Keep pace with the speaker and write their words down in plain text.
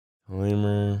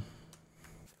Disclaimer.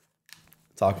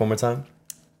 Talk one more time.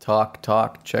 Talk,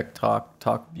 check,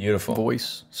 talk. Beautiful.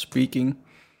 Voice, speaking,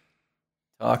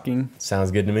 talking.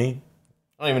 Sounds good to me.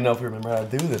 I don't even know if we remember how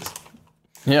to do this.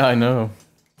 Yeah, I know.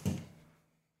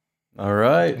 All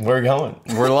right. We're going.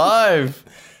 We're live.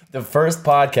 The first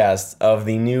podcast of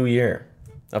the new year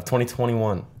of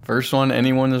 2021. First one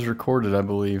anyone has recorded, I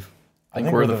believe. I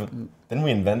think we're Didn't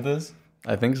we invent this?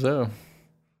 I think so.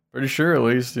 Pretty sure, at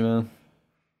least, you know.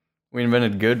 We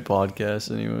invented good podcasts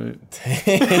anyway.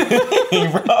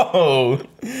 Bro.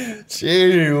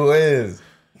 Gee whiz.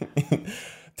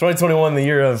 2021, the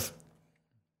year of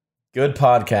good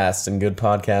podcasts and good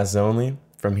podcasts only.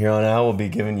 From here on out, we'll be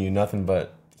giving you nothing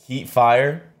but heat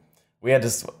fire. We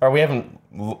haven't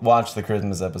watched the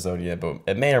Christmas episode yet, but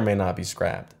it may or may not be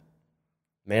scrapped.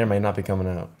 May or may not be coming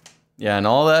out. Yeah, and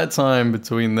all that time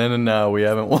between then and now, we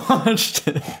haven't watched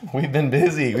it. We've been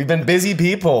busy. We've been busy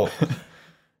people.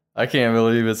 I can't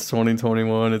believe it's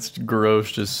 2021. It's gross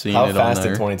just seeing How it on fast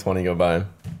there. did 2020 go by?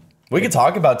 We could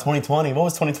talk about 2020. What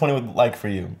was 2020 like for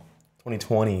you?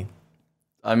 2020.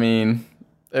 I mean,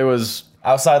 it was...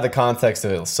 Outside the context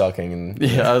of it sucking. And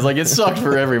Yeah, I was like, it sucked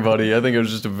for everybody. I think it was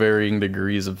just varying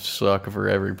degrees of suck for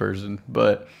every person.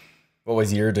 But what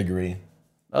was your degree?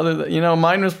 other than,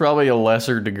 mine was probably a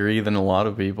lesser degree than a lot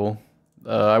of people.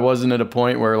 I wasn't at a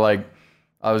point where, like,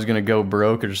 I was going to go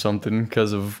broke or something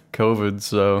because of COVID.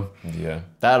 So Yeah.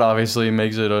 that obviously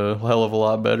makes it a hell of a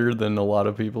lot better than a lot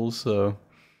of people. So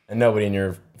And nobody in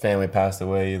your family passed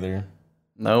away either.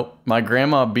 nope. My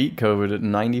grandma beat COVID at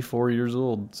 94 years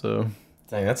old. So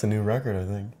Dang, that's a new record, I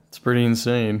think. it's pretty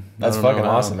insane. That's I don't know fucking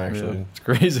how. awesome, actually. Yeah, it's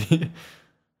crazy.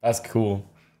 That's cool.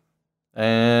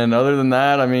 And other than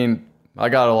that, I mean, I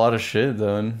got a lot of shit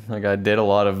done. Like, I did a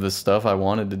lot of the stuff I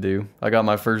wanted to do. I got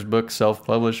my first book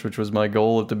self-published, which was my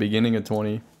goal at the beginning of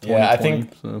 2020. Yeah, I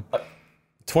think so.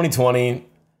 2020,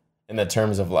 in the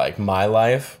terms of like my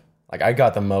life, like I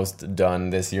got the most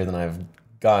done this year than I've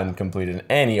gotten completed in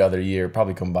any other year,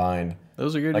 probably combined. That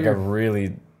was a good Like year.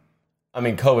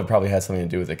 COVID probably had something to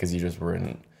do with it because you just were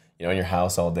in your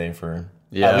house all day for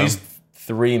Yeah. at least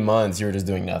 3 months. You were just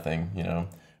doing nothing, And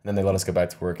then they let us go back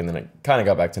to work, and then it kind of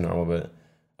got back to normal. But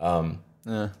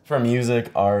Yeah. for music,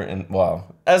 art, and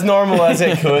as normal as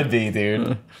it could be,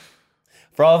 dude.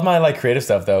 For all of my like creative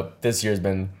stuff, though, this year's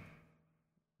been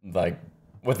like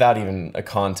without even a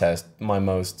contest, my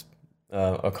most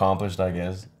accomplished, I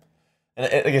guess. And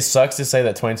it sucks to say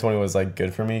that 2020 was like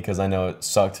good for me because I know it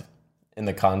sucked in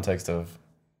the context of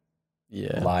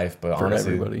life, but For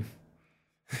honestly, everybody.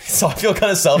 so I feel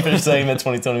kind of selfish saying that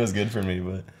 2020 was good for me,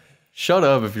 but Shut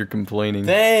up if you're complaining.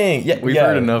 dang, yeah, We've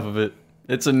heard enough of it.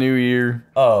 It's a new year.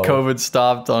 Oh, COVID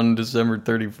stopped on December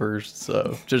 31st,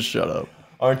 so just shut up.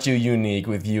 aren't you unique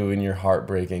with you and your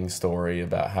heartbreaking story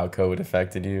about how COVID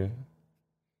affected you?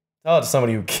 Tell it to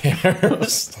somebody who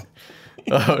cares.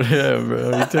 Oh, yeah,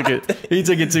 bro. He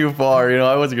took it too far.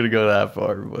 I wasn't going to go that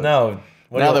far. But No.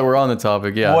 now that we're on the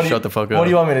topic, shut the fuck up. What do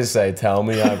you want me to say? Tell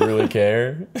me I really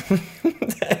care?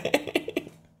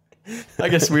 I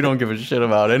guess we don't give a shit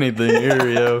about anything here,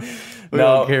 yo. We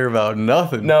don't care about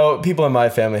nothing. No, people in my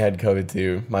family had COVID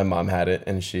too. My mom had it,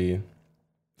 and she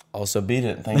also beat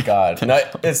it. Thank God. No,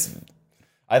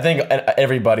 I think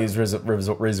everybody's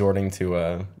resorting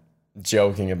to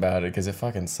joking about it because it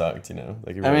fucking sucked,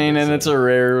 Like it really did it's suck. a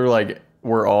rare, like,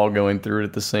 we're all going through it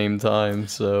at the same time,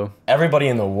 so. Everybody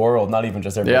in the world, not even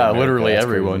just everybody. in America, Literally that's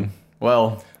everyone. crazy.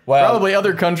 Well, Well, probably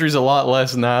other countries a lot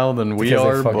less now than we Because they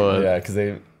are, fucking- but yeah, because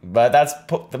they. But that's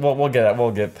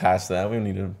we'll get past that. We don't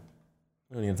need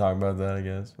to talk about that. I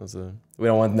guess we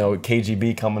don't want no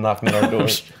KGB coming knocking at our door.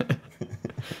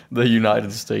 the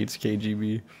United States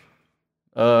KGB.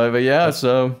 But yeah,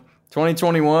 so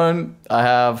 2021, I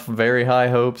have very high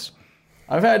hopes.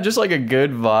 I've had just like a good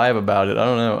vibe about it. I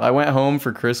don't know. I went home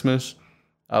for Christmas.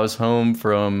 I was home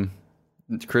from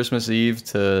Christmas Eve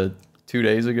to 2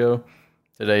 days ago.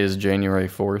 Today is January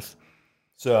 4th.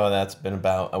 So that's been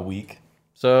about a week.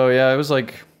 So yeah, it was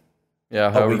like,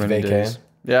 however week many vacay. days.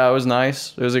 Yeah, it was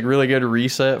nice. It was a really good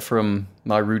reset from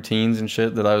my routines and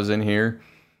shit that I was in here.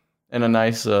 And a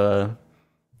nice a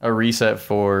reset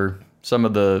for some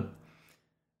of the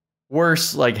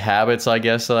worst like habits, I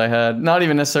guess, that I had. Not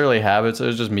even necessarily habits, it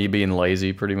was just me being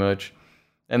lazy pretty much.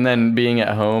 And then being at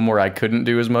home where I couldn't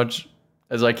do as much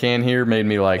as I can here made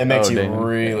me like, It makes you damn.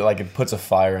 really like it puts a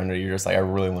fire under you. You're just like, I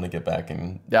really want to get back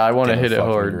and Yeah, I want to get in the hit it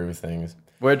fucking hard. groove of things.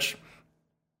 Which,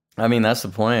 I mean, that's the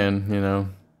plan,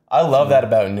 I love that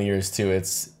about New Year's too.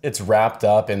 It's wrapped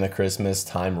up in the Christmas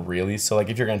time, really. So like,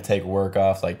 if you're gonna take work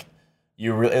off, like it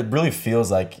really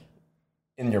feels like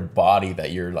in your body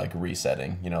that you're like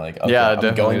resetting. You know, like okay, Yeah, it I'm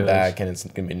definitely going is. back, and it's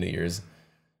gonna be New Year's.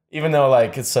 Even though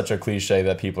like it's such a cliche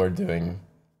that people are doing,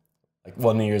 like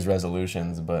New Year's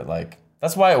resolutions, but like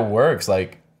that's why it works.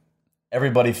 Like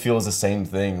everybody feels the same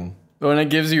thing. Well, and it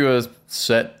gives you a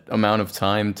set amount of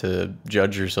time to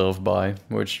judge yourself by,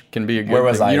 which can be a good Where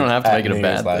was thing. I? You don't have to at make it a New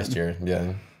bad Year's last thing. year?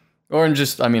 Yeah. Or in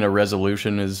just, I mean, a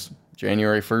resolution is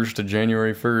January 1st to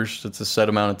January 1st. It's a set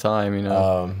amount of time, you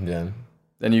know. Yeah.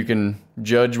 Then you can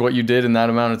judge what you did in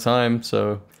that amount of time.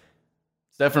 So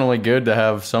it's definitely good to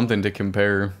have something to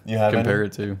compare You have compare any?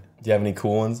 it to. Do you have any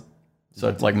cool ones? So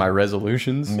it's like my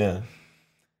resolutions. Yeah.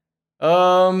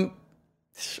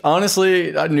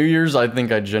 Honestly, at New Year's, I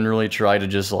think I generally try to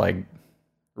just like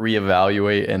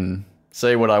reevaluate and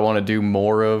say what I want to do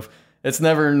more of. It's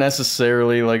never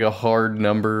necessarily like a hard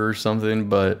number or something,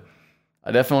 but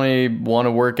I definitely want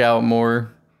to work out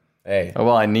more. Hey.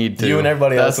 Well, I need to. You and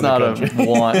everybody else That's in the not country. a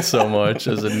want so much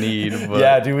as a need. But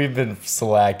Yeah, dude, we've been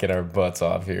slacking our butts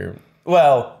off here.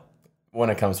 Well, when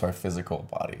it comes to our physical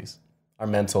bodies, our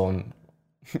mental and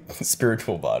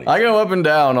spiritual bodies. I go up and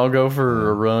down. I'll go for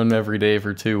a run every day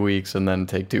for 2 weeks and then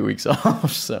take 2 weeks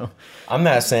off. So I'm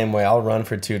that same way. I'll run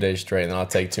for 2 days straight and then I'll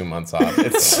take 2 months off.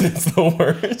 It's the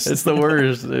worst. it's the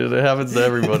worst. It happens to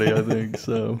everybody, I think.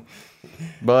 So,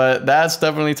 but that's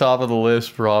definitely top of the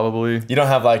list, probably. You don't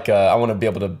have like I want to be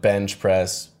able to bench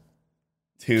press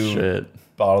 2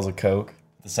 Shit. bottles of Coke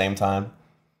at the same time.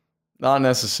 Not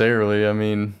necessarily. I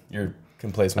mean, You're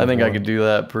complacent. I with think I one. could do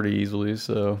that pretty easily.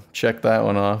 So check that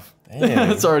one off.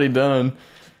 Dang. It's already done.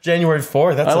 January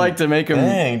 4th. That's I like to make them.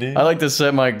 Dang, dude. I like to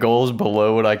set my goals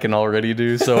below what I can already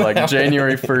do. So like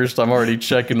January 1st, I'm already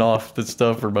checking off the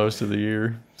stuff for most of the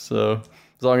year. So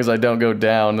as long as I don't go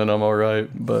down, then I'm all right.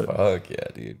 But Fuck yeah,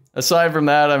 dude. aside from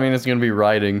that, I mean, it's gonna be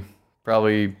writing.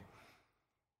 Probably,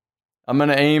 I'm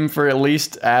gonna aim for at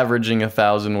least averaging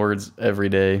 1,000 words every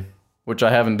day, which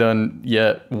I haven't done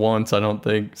yet once. I don't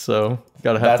think so.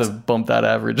 Gotta have to That's- bump that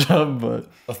average up, but.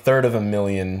 A third of a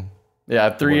million. Yeah,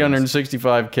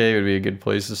 365K would be a good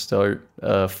place to start.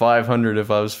 500 if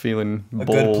I was feeling A bold.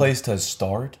 good place to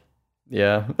start.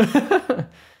 Yeah.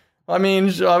 I mean,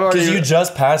 I've already. Because you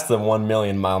just passed the 1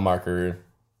 million mile marker a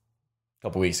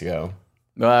couple weeks ago.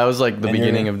 No, I was like the And you're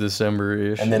beginning gonna- of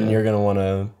December-ish. And then you're going to want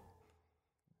to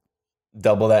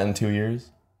double that in 2 years?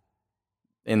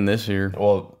 in this year.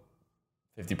 Well,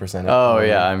 50%. Oh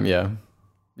yeah,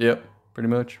 Yep, pretty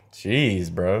much.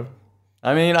 Jeez, bro.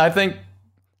 I mean, I think,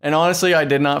 and honestly, I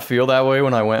did not feel that way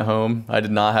when I went home. I did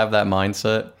not have that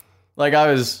mindset. Like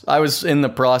I was in the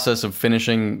process of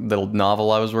finishing the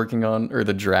novel I was working on, or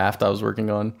the draft I was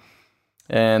working on,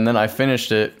 and then I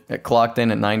finished it. It clocked in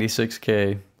at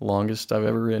 96K, the longest I've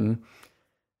ever written.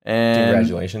 And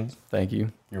Congratulations. thank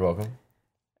you. You're welcome.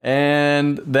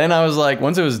 And then I was like,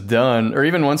 once it was done, or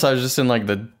even once I was just in like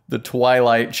the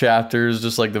twilight chapters,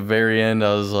 just like the very end,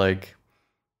 I was like,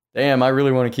 damn, I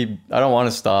really want to keep, I don't want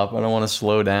to stop. I don't want to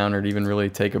slow down or even really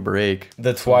take a break.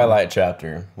 The Twilight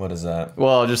chapter. What is that?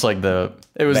 Well, just like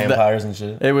it was Vampires and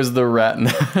shit? it was the rat,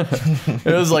 it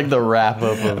was like the wrap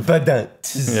up of, But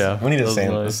Yeah, we need that a was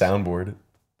nice. soundboard.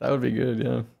 that would be good,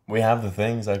 yeah. We have the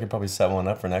things. I could probably set one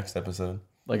up for next episode.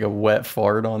 Like a wet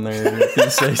fart on there. If you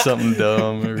say something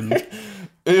dumb or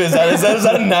Is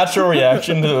that a natural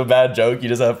reaction to a bad joke? You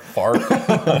just have fart.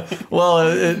 well,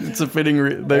 it's a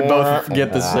fitting. They both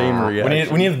get the same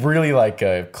reaction. We need really like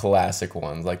classic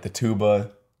ones, like the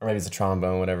tuba or maybe it's a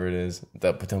trombone, whatever it is.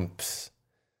 The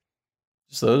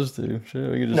Just those two.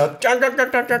 Shit, we could just. no,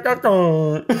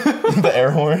 the air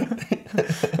horn.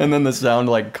 And then the sound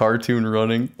like cartoon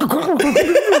running.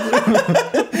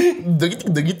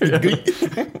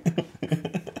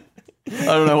 I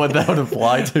don't know what that would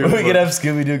apply to. We but could have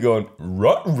Scooby Doo going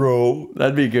rut-row.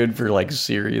 that'd be good for like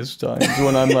serious times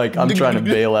when I'm like I'm trying to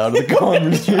bail out of the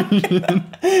conversation.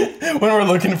 When we're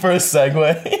looking for a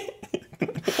segue.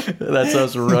 That's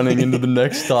us running into the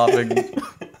next topic.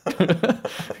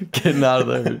 Getting out of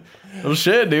there. Well,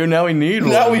 shit, dude. Now we need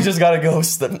one. Now we just gotta go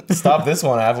stop this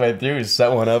one halfway through. Set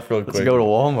one up real quick. Let's go to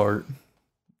Walmart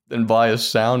and buy a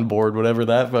soundboard, whatever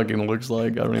that fucking looks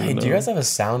like. I don't even Hey, know. do you guys have a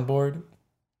soundboard?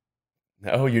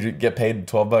 No, you get paid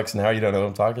 $12 an hour. You don't know what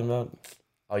I'm talking about?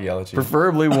 I'll yell at you.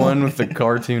 Preferably one with the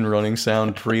cartoon running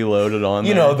sound preloaded on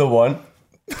You there. know, the one.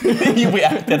 We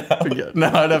acted out. No,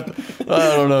 I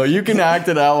don't know. You can act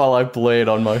it out while I play it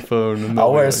on my phone. And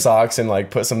I'll wear like, socks and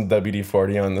like put some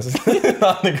WD-40 on this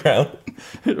on the ground.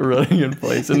 running in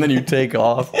place, and then you take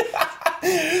off.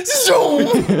 I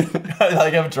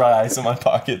like have dry ice in my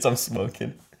pockets. I'm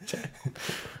smoking.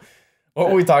 What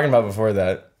were we talking about before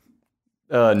that?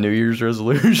 New Year's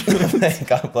resolution.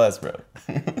 God bless, bro.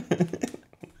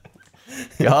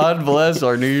 God bless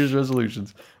our New Year's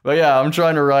resolutions. But yeah, I'm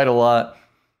trying to write a lot.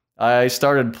 I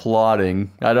started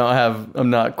plotting. I'm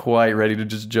not quite ready to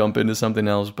just jump into something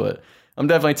else, but I'm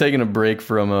definitely taking a break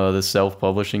from the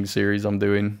self-publishing series I'm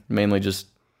doing. Mainly just,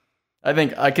 I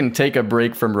think I can take a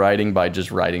break from writing by just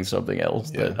writing something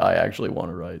else that I actually want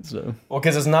to write. So, well,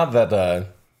 because it's not that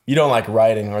you don't like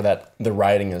writing or that the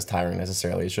writing is tiring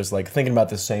necessarily. It's just like thinking about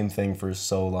the same thing for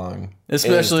so long.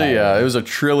 Especially, it was a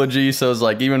trilogy, so it's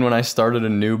like even when I started a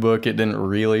new book, it didn't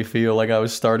really feel like I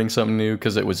was starting something new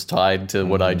because it was tied to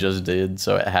what I just did,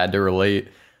 so it had to relate.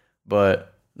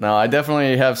 But no, I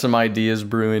definitely have some ideas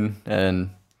brewing,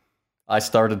 and I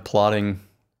started plotting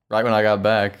right when I got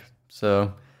back.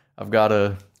 So I've got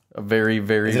a very,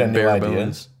 very bare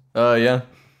bones. Yeah.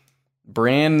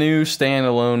 Brand new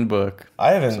standalone book.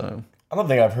 I don't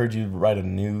think I've heard you write a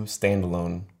new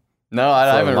standalone. No, I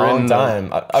haven't written. A long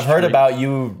time. I've heard about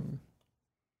you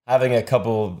having a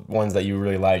couple ones that you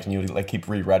really like, and you like keep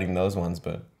rewriting those ones.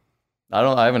 But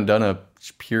I haven't done a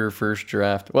pure first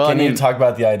draft. Well, can you talk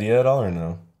about the idea at all, or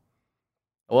no?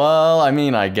 Well, I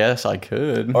mean, I guess I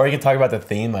could. Or you can talk about the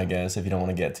theme, I guess, if you don't want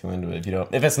to get too into it.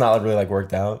 If it's not really like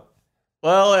worked out.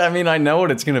 Well, I mean, I know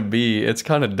what it's gonna be. It's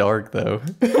kind of dark though,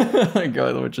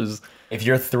 which is if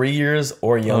you're 3 years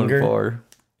or younger,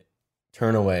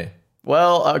 turn away.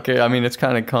 Well, okay. I mean, it's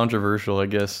kind of controversial, I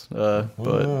guess. But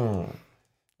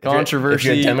controversy.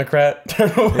 If you're a Democrat,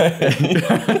 turn away.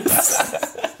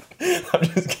 I'm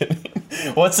just kidding.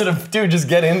 What's it, dude? Just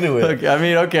get into it. Okay, I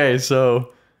mean, okay. So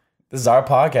this is our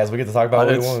podcast. We get to talk about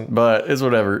what we want. But it's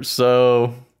whatever.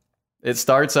 So it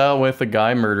starts out with a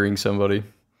guy murdering somebody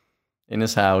in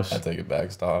his house. I take it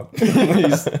back. Stop.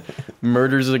 He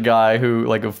murders a guy who,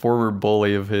 like, a former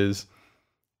bully of his.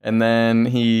 And then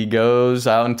he goes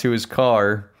out into his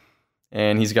car,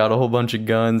 and he's got a whole bunch of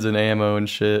guns and ammo and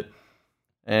shit.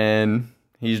 And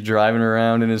he's driving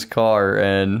around in his car,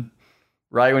 and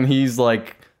right when he's,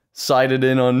 like, sighted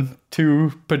in on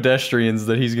 2 pedestrians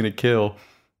that he's gonna kill,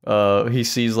 he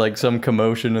sees, like, some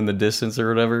commotion in the distance or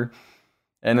whatever.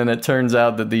 And then it turns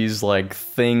out that these, like,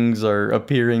 things are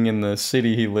appearing in the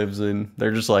city he lives in.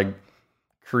 They're just, like,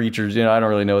 creatures. I don't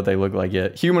really know what they look like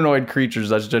yet. Humanoid creatures,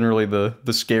 that's generally the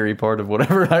scary part of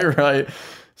whatever I write.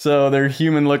 So they're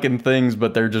human-looking things,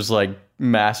 but they're just, like,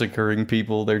 massacring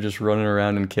people. They're just running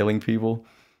around and killing people.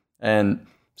 And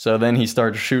so then he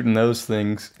starts shooting those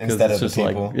things. Instead of the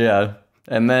people. Like, yeah.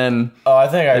 And then... Oh, I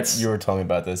think you were telling me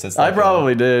about this. It's like I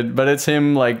probably did, but it's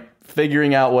him, like,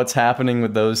 figuring out what's happening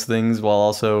with those things while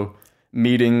also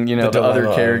meeting, the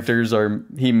other characters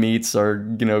he meets are,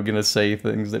 gonna say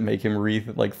things that make him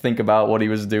think about what he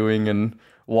was doing and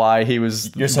why he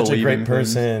was. You're such a great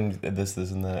person. This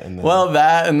and that, and then, well,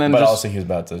 that and then, but also he was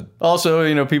about to.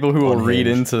 Also, people who will read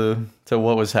into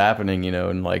what was happening,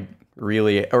 and like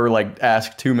really or like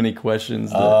ask too many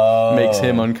questions that makes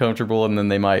him uncomfortable, and then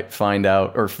they might find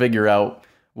out or figure out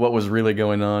what was really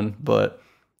going on, but.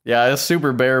 Yeah, it's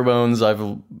super bare bones.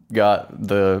 I've got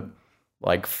the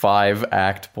 5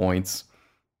 act points,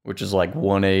 which is like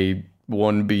 1A,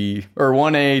 1B, or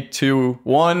 1A,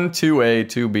 2A,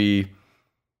 2B,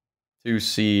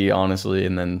 2C, honestly,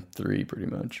 and then 3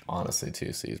 pretty much. Honestly, 2C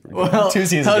is pretty good. Well,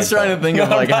 2C is I was trying to think of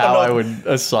how I would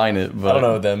assign it. But I don't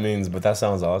know what that means, but that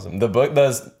sounds awesome. The book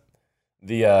does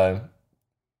the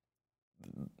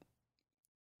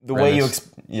way you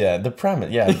the premise,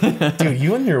 dude,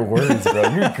 you and your words, bro,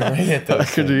 you're great at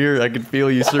those. I could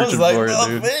feel you searching for it,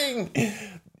 dude. Thing.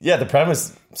 Yeah, the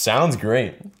premise sounds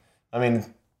great. I mean,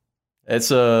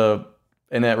 it's a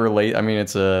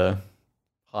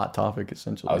hot topic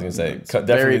essentially. I was gonna say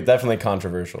definitely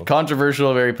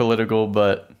controversial, very political,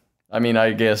 but I mean,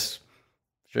 I guess.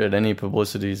 Shit, any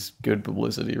publicity is good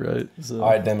publicity, right? So. All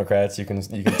right, Democrats, you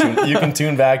can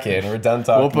tune back in. We're done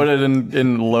talking. We'll put it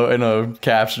in a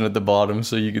caption at the bottom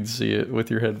so you can see it with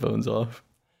your headphones off.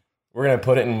 We're gonna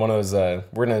put it in one of those.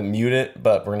 We're gonna mute it,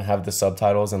 but we're gonna have the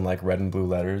subtitles in like red and blue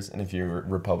letters. And if you're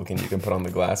Republican, you can put on the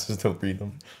glasses to read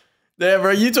them. Yeah,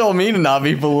 bro, you told me to not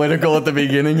be political at the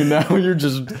beginning, and now you're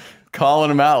just calling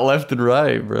them out left and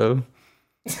right, bro.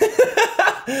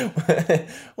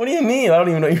 What do you mean? I don't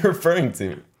even know what you're referring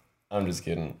to. I'm just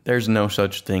kidding. There's no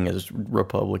such thing as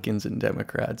Republicans and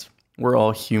Democrats. We're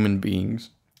all human beings.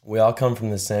 We all come from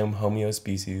the same Homo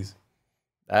species.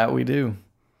 That we do.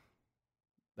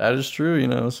 That is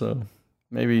true, so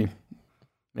maybe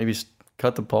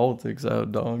cut the politics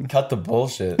out, dog. Cut the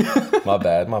bullshit. My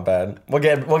bad. We'll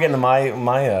get into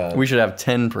my We should have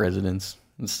 10 presidents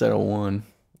instead of 1.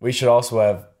 We should also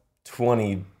have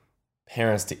 20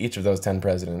 parents to each of those 10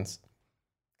 presidents,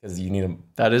 because you need them.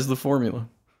 That is the formula.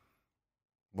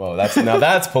 Whoa,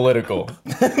 that's political.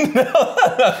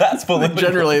 That's political.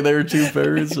 Generally, there are two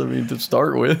parents. I mean, to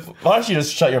start with. Why don't you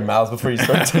just shut your mouth before you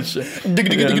start to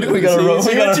We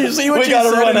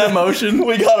gotta run into motion.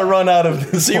 We gotta run out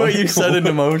of this. See what you set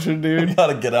into motion, dude. We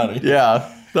gotta get out of here. Yeah,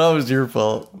 that was your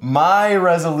fault. My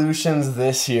resolutions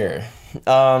this year.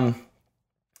 I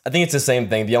think it's the same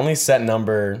thing. The only set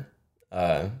number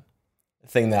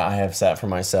thing that I have set for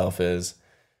myself is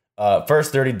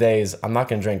first 30 days, I'm not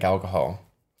gonna drink alcohol.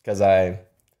 Because I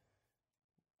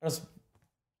don't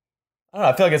know,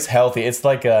 I feel like it's healthy. It's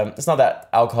like, it's not that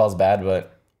alcohol is bad,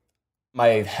 but my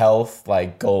health,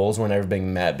 like, goals were never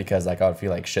being met because, like, I would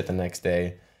feel like shit the next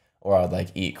day, or I would, like,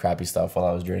 eat crappy stuff while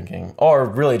I was drinking. Or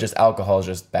really just alcohol is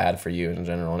just bad for you in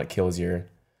general, and it kills your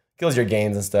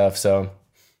gains and stuff. So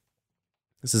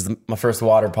this is my first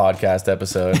water podcast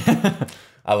episode.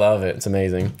 I love it. It's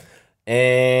amazing.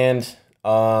 And,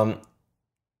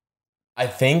 I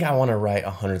think I want to write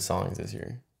 100 songs this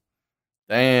year.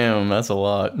 Damn, that's a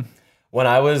lot. When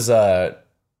I was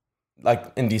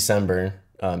like in December,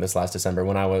 this last December,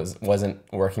 when I wasn't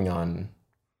working on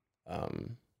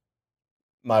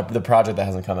the project that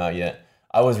hasn't come out yet,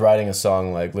 I was writing a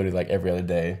song like literally like every other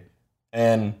day,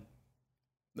 and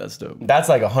that's dope. That's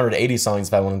like 180 songs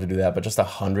if I wanted to do that, but just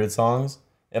 100 songs.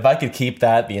 If I could keep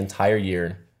that the entire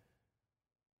year,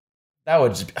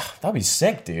 that'd be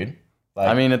sick, dude. Like,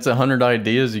 I mean, it's 100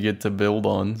 ideas you get to build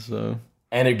on, so.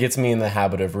 And it gets me in the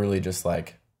habit of really just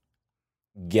like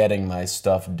getting my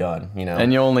stuff done, you know?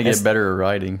 And you only get better at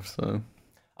writing, so.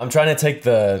 I'm trying to take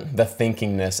the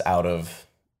thinkingness out of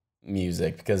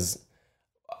music, because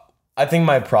I think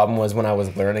my problem was when I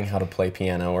was learning how to play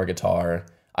piano or guitar,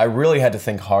 I really had to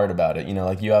think hard about it, you know?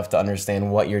 Like, you have to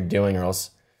understand what you're doing, or else,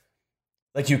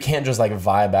 like, you can't just like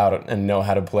vibe out and know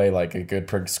how to play like a good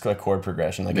chord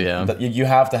progression. Like, you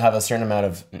have to have a certain amount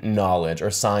of knowledge or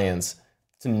science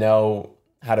to know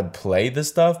how to play this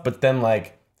stuff. But then,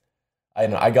 like,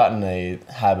 I got in a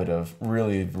habit of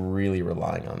really, really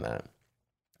relying on that,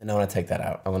 and I want to take that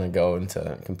out. I want to go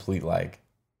into complete like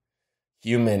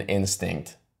human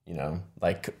instinct, you know,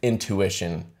 like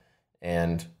intuition.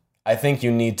 And I think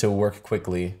you need to work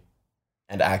quickly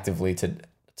and actively to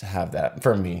have that,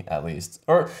 for me at least.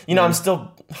 Or, you know, I'm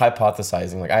still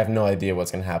hypothesizing. Like, I have no idea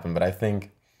what's going to happen, but I think,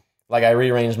 like, I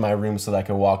rearranged my room so that I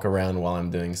could walk around while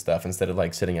I'm doing stuff instead of,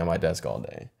 like, sitting at my desk all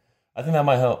day. I think that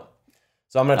might help.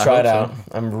 So I'm going to try it out.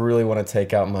 I really want to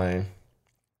take out my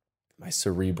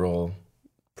cerebral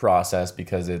process,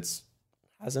 because it's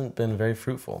hasn't been very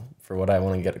fruitful for what I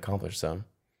want to get accomplished. So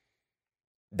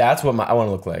that's what I want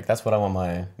to look like. That's what I want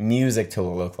my music to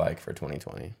look like for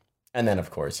 2020. And then,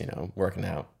 of course, you know, working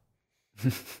out.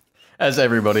 As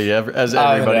everybody says.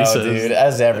 Dude,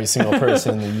 as every single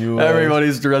person in the U.S.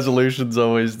 Everybody's resolution's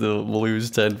always to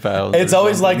lose 10 pounds. It's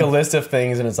always like a list of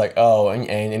things, and it's like, oh,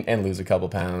 and lose a couple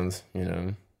pounds, you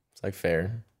know. It's like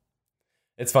fair.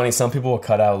 It's funny, some people will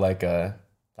cut out like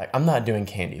I'm not doing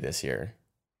candy this year.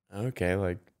 Okay,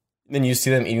 like, then you see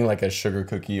them eating like a sugar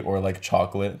cookie or like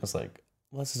chocolate. It's like,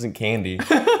 well, this isn't candy.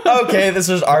 Okay, this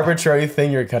is arbitrary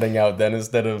thing you're cutting out then,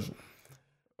 instead of.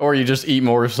 Or you just eat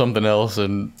more of something else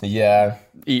and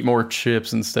eat more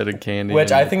chips instead of candy.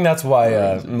 Which I think that's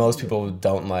why most people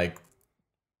don't like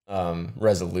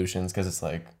resolutions, because it's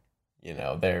like, you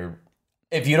know,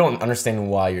 if you don't understand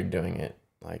why you're doing it,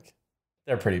 like,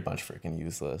 they're pretty much freaking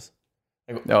useless.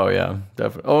 Like, oh yeah,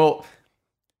 definitely. Oh,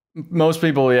 most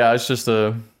people, yeah, it's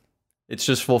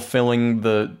just fulfilling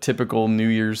the typical New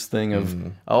Year's thing of,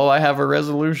 oh, I have a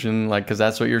resolution, like, because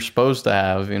that's what you're supposed to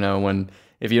have, you know, when.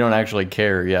 If you don't actually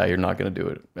care, yeah, you're not going to do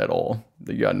it at all.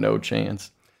 You got no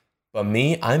chance. But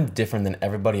me, I'm different than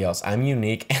everybody else. I'm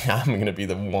unique, and I'm going to be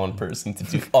the one person to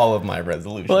do all of my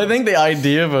resolutions. Well, I think the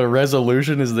idea of a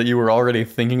resolution is that you were already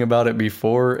thinking about it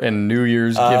before, and New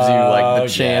Year's gives you like the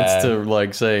chance to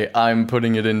like say, I'm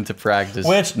putting it into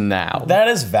practice now. That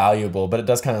is valuable, but it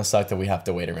does kind of suck that we have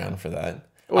to wait around for that.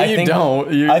 Well, I think,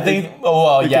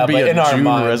 but in our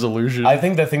mind, resolution. I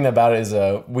think the thing about it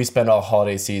is we spend all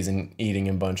holiday season eating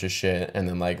a bunch of shit and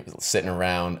then like sitting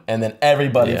around, and then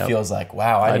everybody feels like,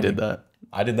 wow, I did that.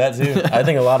 I did that too. I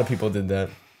think a lot of people did that.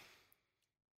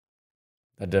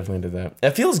 I definitely did that.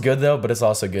 It feels good though, but it's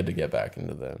also good to get back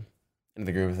into the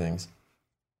groove of things.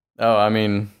 Oh, I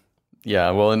mean,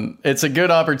 yeah. Well, and it's a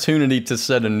good opportunity to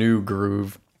set a new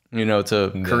groove. You know,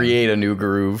 to create a new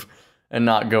groove. And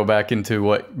not go back into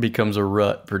what becomes a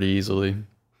rut pretty easily.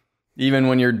 Even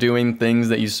when you're doing things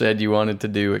that you said you wanted to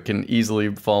do, it can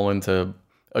easily fall into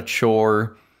a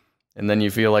chore. And then you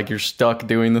feel like you're stuck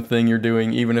doing the thing you're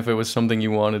doing, even if it was something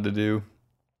you wanted to do.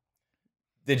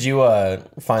 Did you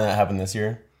find that happen this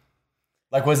year?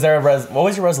 Like, was there what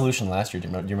was your resolution last year? Do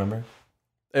you remember?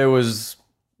 It was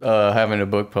having a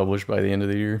book published by the end of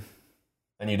the year.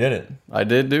 And you did it. I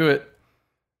did do it.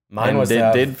 Mine was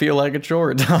to did feel like a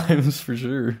chore at times, for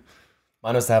sure.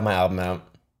 Mine was to have my album out.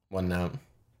 One out.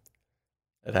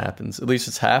 It happens. At least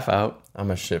it's half out.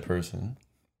 I'm a shit person.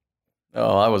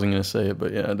 Oh, I wasn't going to say it,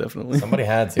 but yeah, definitely. Somebody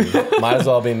had to. Might as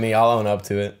well be me. I'll own up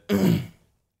to it.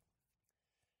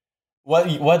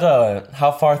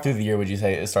 How far through the year would you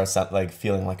say it starts like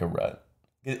feeling like a rut?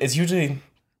 It's usually,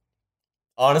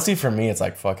 honestly, for me, it's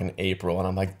like fucking April, and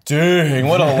I'm like, dang,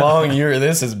 what a long year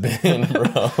this has been,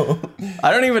 bro.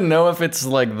 I don't even know if it's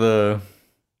like I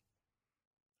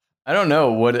don't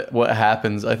know what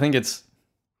happens. I think it's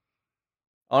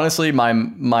honestly my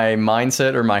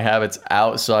mindset or my habits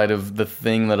outside of the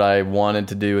thing that I wanted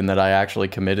to do and that I actually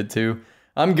committed to.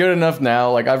 I'm good enough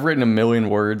now. Like, I've written 1 million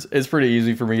words. It's pretty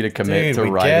easy for me to commit to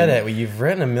writing. We get it. You've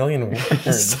written 1 million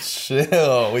words.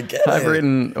 Chill. We get it. I've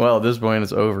written, well, at this point,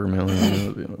 it's over 1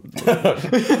 million.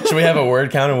 Should we have a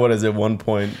word count? And what is it?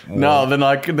 1.1? No, then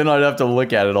I'd have to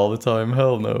look at it all the time.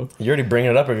 Hell no. You already bring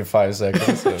it up every 5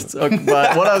 seconds. So.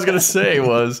 But what I was gonna say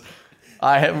was,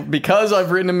 because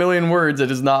I've written 1 million words,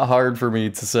 it is not hard for me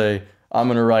to say I'm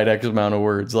gonna write X amount of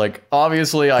words. Like,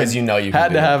 obviously, I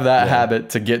had to have that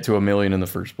habit to get to 1 million in the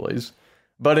first place.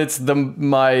 But it's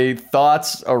my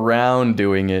thoughts around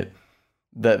doing it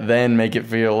that then make it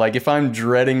feel like, if I'm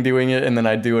dreading doing it and then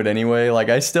I do it anyway, like,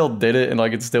 I still did it and I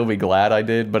could still be glad I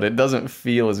did, but it doesn't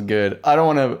feel as good. I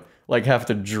don't want to like have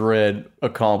to dread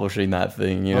accomplishing that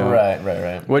thing, you know?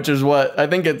 Right. Which is what I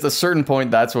think at a certain point,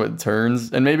 that's what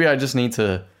turns. And maybe I just need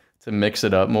to mix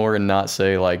it up more and not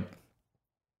say like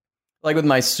with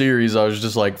my series, I was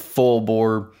just like full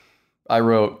bore. I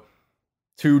wrote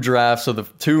 2 new drafts of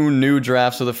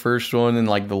the first one in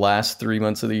like the last 3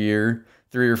 months of the year,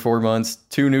 3 or 4 months,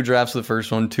 2 new drafts of the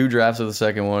first one, 2 drafts of the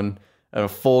second one, and a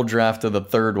full draft of the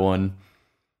third one.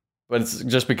 But it's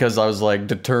just because I was like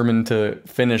determined to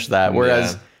finish that.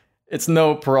 Whereas it's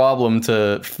no problem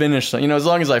to finish, as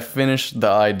long as I finish the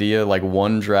idea, like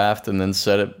one draft and then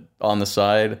set it on the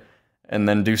side and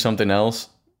then do something else.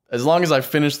 As long as I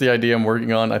finish the idea I'm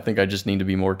working on, I think I just need to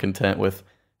be more content with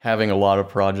having a lot of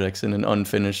projects in an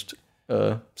unfinished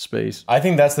space. I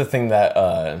think that's the thing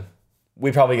that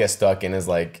we probably get stuck in, is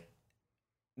like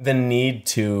the need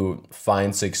to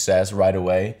find success right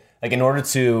away. Like, in order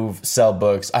to sell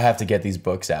books, I have to get these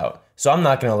books out. So I'm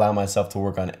not going to allow myself to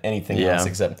work on anything else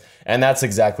except, and that's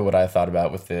exactly what I thought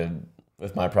about with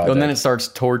my project. And then it starts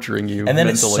torturing you. And then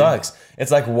mentally. It sucks.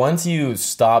 It's like, once you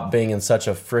stop being in such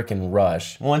a freaking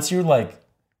rush, once you like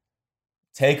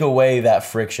take away that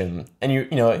friction and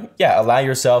allow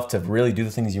yourself to really do the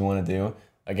things you want to do.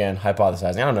 Again,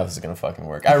 hypothesizing. I don't know if this is going to fucking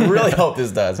work. I really hope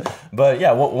this does. But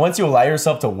yeah, once you allow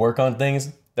yourself to work on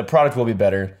things, the product will be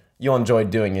better. You'll enjoy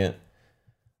doing it.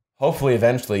 Hopefully,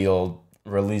 eventually, you'll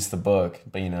release the book.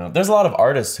 But there's a lot of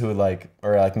artists who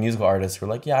musical artists who are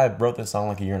like, yeah, I wrote this song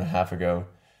like 1.5 years ago.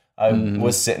 I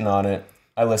was sitting on it.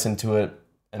 I listened to it,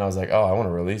 and I was like, oh, I want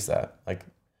to release that. Like,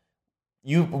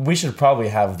 we should probably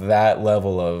have that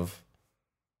level of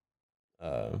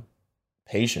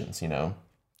patience,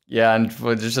 Yeah, and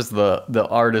it's just the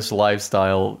artist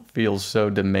lifestyle feels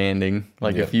so demanding.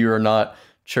 Like, if you are not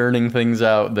churning things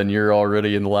out, then you're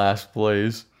already in last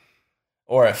place.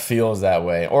 Or it feels that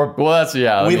way. Or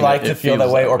we like to feel that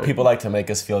way, or people like to make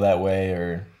us feel that way,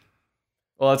 or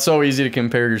well, it's so easy to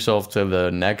compare yourself to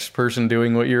the next person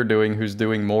doing what you're doing, who's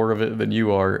doing more of it than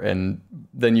you are, and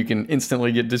then you can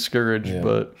instantly get discouraged. Yeah.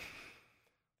 But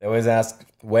they always ask,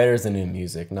 where's the new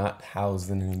music, not how's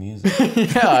the new music.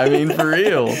 Yeah, I mean, for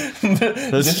real.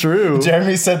 That's true.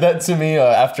 Jeremy said that to me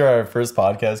after our first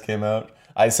podcast came out.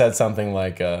 I said something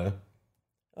like, oh,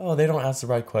 they don't ask the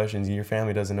right questions. Your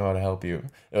family doesn't know how to help you.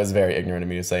 It was very ignorant of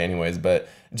me to say anyways, but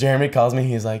Jeremy calls me.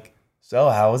 He's like, so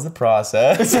how was the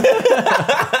process?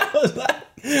 I was like,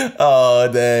 oh,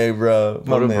 dang, bro.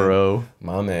 What a bro.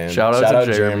 My man. Shout out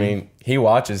to Jeremy. He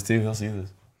watches, too. He'll see this.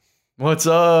 What's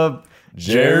up,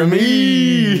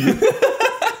 Jeremy?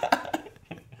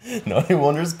 Naughty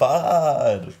Wonders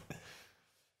Pod.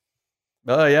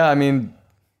 Oh, yeah, I mean,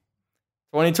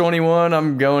 2021,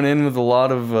 I'm going in with a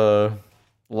lot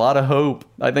of hope.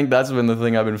 I think that's been the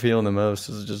thing I've been feeling the most,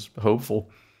 is just hopeful.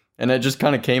 And it just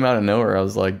kind of came out of nowhere. I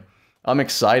was like, I'm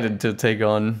excited to take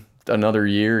on another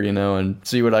year, and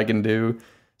see what I can do,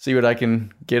 see what I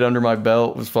can get under my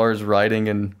belt as far as writing.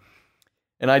 And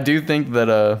I do think that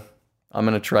I'm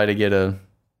going to try to get a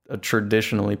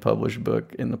traditionally published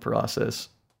book in the process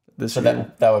this year.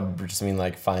 So that would just mean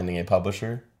like finding a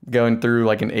publisher? Going through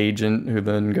like an agent who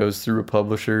then goes through a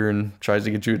publisher and tries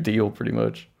to get you a deal, pretty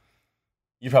much.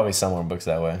 You probably sell more books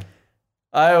that way.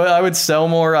 I would sell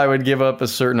more. I would give up a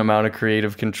certain amount of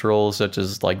creative control, such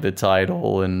as like the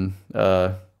title and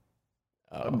the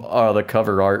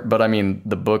cover art. But I mean,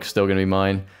 the book's still gonna be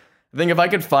mine. I think if I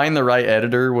could find the right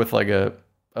editor with like a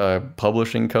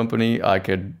publishing company, I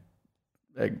could.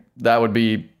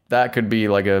 That could be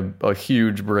like a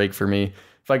huge break for me.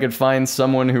 If I could find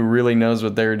someone who really knows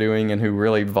what they're doing and who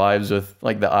really vibes with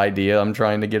like the idea I'm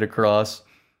trying to get across,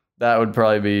 that would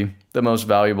probably be the most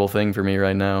valuable thing for me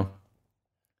right now.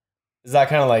 Is that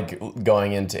kind of like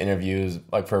going into interviews,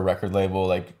 like for a record label,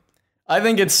 like I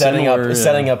think it's setting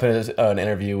similar, up an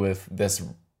interview with this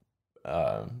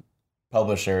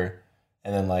publisher,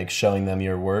 and then like showing them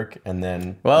your work, and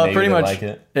then maybe pretty much like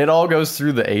it? It all goes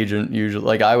through the agent usually.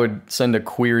 Like I would send a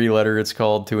query letter, it's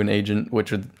called, to an agent,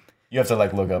 which would You have to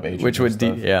like look up agents, which would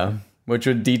which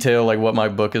would detail like what my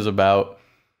book is about,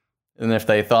 and if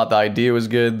they thought the idea was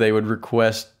good, they would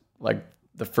request like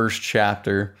the first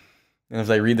chapter. And if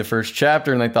they read the first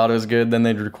chapter and they thought it was good, then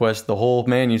they'd request the whole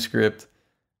manuscript.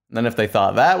 And then if they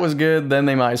thought that was good, then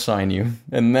they might sign you.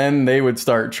 And then they would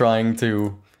start trying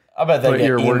to I bet they put get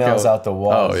your work emails out the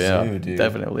walls. Oh yeah, too, dude.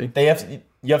 definitely.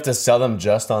 You have to sell them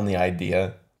just on the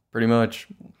idea. Pretty much.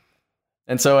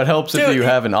 And so it helps Dude, if you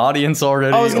have an audience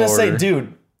already. I was gonna say,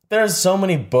 dude, there's so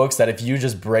many books that if you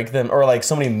just break them, or like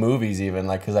so many movies even,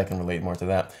 like because I can relate more to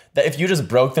that if you just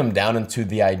broke them down into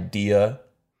the idea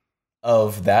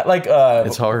of that, like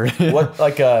it's hard.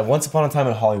 Once Upon a Time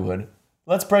in Hollywood.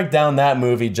 Let's break down that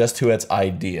movie just to its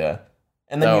idea,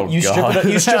 and then you strip it.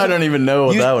 You strip I don't even know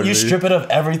what that would be. You strip it of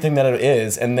everything that it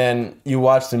is, and then you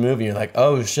watch the movie. And you're like,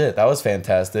 oh shit, that was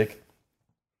fantastic.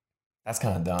 That's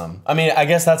kind of dumb. I mean, I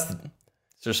guess that's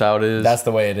just how it is. That's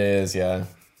the way it is, yeah.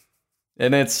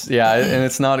 And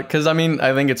it's not because I mean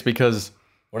I think it's because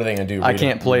what are they gonna do? I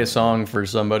can't play a song for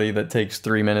somebody that takes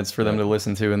 3 minutes for them to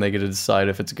listen to, and they get to decide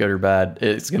if it's good or bad.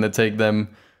 It's gonna take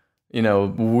them,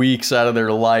 weeks out of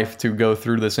their life to go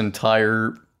through this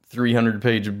entire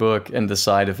 300-page book and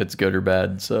decide if it's good or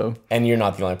bad. So, and you're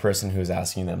not the only person who's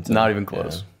asking them to. Not even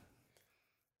close.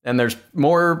 Yeah. And there's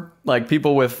more like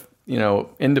people with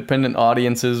independent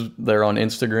audiences. They're on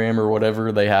Instagram or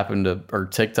whatever. They happen to, or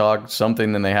TikTok,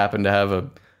 something, and they happen to have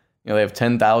they have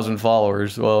 10,000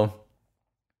 followers. Well,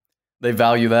 they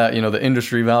value that. The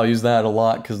industry values that a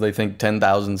lot because they think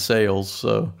 10,000 sales.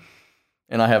 So,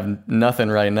 and I have nothing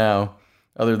right now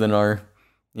other than our,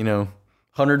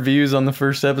 100 views on the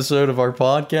first episode of our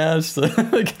podcast,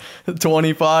 like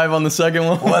 25 on the second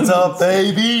one. What's up,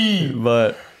 baby?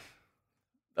 But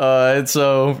it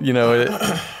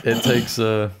takes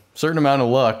a certain amount of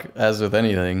luck, as with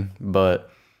anything,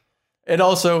 but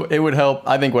it would help.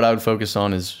 I think what I would focus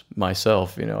on is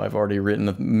myself. I've already written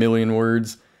 1 million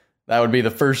words. That would be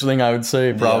the first thing I would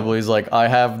say probably is like, I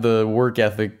have the work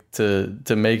ethic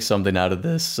to make something out of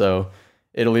this. So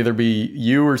it'll either be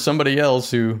you or somebody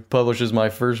else who publishes my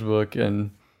first book,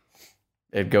 and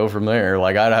it'd go from there.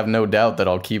 Like, I'd have no doubt that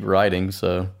I'll keep writing.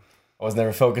 So I was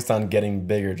never focused on getting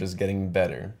bigger, just getting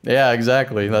better. Yeah,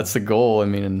 exactly. That's the goal. I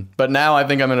mean, but now I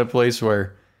think I'm in a place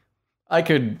where I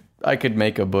could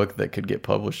make a book that could get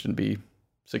published and be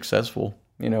successful.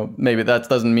 Maybe that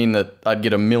doesn't mean that I'd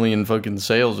get 1 million fucking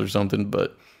sales or something,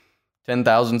 but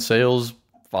 10,000 sales,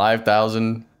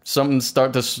 5,000, something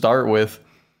to start with.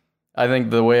 I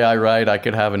think the way I write, I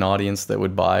could have an audience that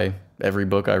would buy every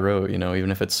book I wrote,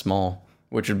 even if it's small,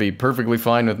 which would be perfectly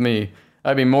fine with me.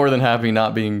 I'd be more than happy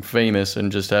not being famous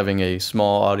and just having a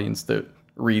small audience that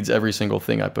reads every single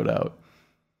thing I put out.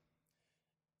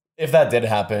 If that did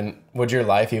happen, would your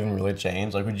life even really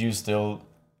change? Like, would you still...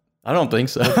 I don't think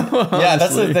so. Yeah,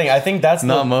 that's the thing. I think that's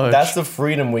much. That's the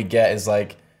freedom we get, is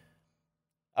like,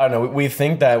 I don't know, we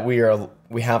think that we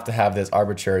have to have this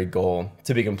arbitrary goal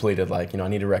to be completed. Like, I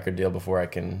need a record deal before I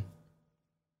can,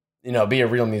 be a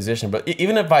real musician. But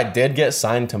even if I did get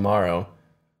signed tomorrow,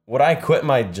 would I quit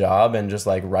my job and just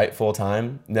like write full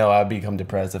time? No, I'd become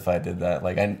depressed if I did that.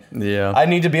 Like, I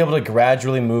need to be able to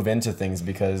gradually move into things,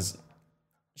 because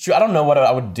I don't know what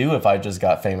I would do if I just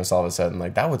got famous all of a sudden.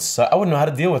 Like, that would suck. I wouldn't know how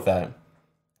to deal with that.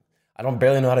 I don't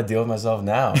barely know how to deal with myself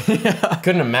now. I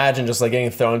couldn't imagine just like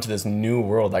getting thrown into this new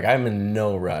world. Like, I'm in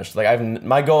no rush. Like,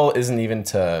 my goal isn't even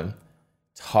to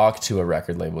talk to a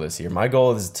record label this year. My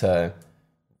goal is to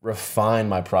refine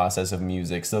my process of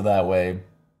music, so that way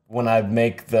when I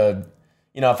make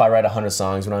if I write 100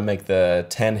 songs, when I make the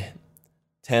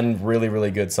 10 really,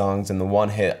 really good songs and the one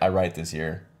hit I write this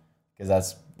year, because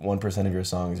that's 1% of your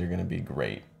songs are going to be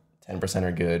great. 10%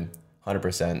 are good.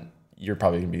 100%, you're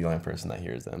probably going to be the only person that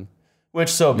hears them. Which,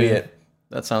 so be it.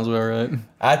 That sounds about right.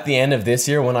 At the end of this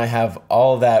year, when I have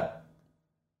all that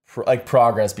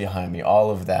progress behind me, all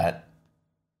of that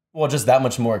well, just that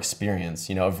much more experience,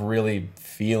 you know, of really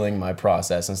feeling my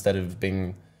process instead of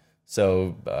being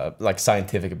so like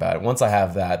scientific about it. Once I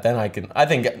have that, then I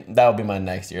think that'll be my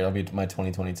next year. That'll be my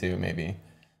 2022 maybe.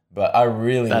 But I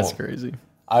really That's crazy.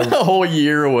 A whole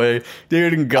year away,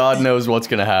 dude, and God knows what's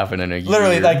gonna happen in a year.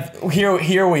 Literally, like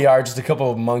here we are, just a couple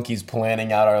of monkeys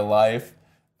planning out our life.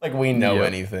 Like we know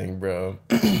anything, bro.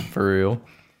 For real.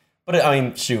 But I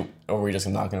mean, shoot, are we just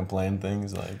not gonna plan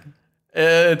things? Like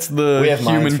it's the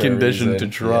human condition to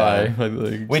try. Yeah. I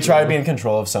think we try to be in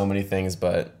control of so many things,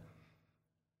 but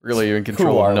really you're in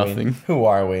control of nothing. Who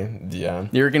are we? Yeah.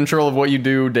 You're in control of what you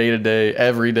do day to day,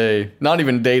 every day. Not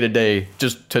even day to day,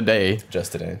 just today.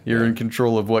 Just today. You're in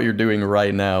control of what you're doing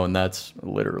right now, and that's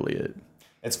literally it.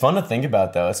 It's fun to think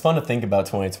about, though. It's fun to think about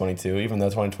 2022, even though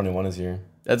 2021 is here.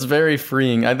 That's very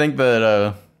freeing. I think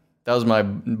that that was my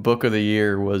book of the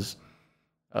year, was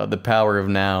The Power of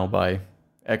Now by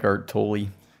Eckhart Tolle. It's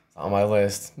on my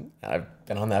list. I've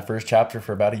been on that first chapter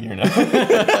for about a year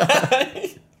now.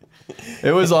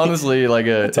 It was honestly like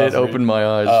it opened my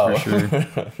eyes for sure.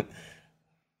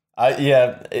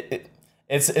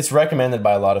 It's recommended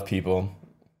by a lot of people,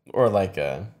 or like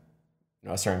a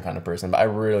certain kind of person. But I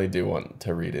really do want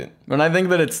to read it. And I think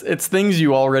that it's things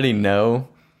you already know,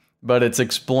 but it's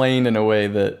explained in a way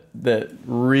that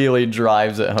really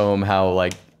drives it home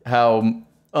how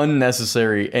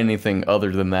unnecessary anything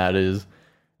other than that is.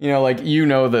 You know, like,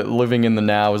 that living in the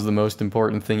now is the most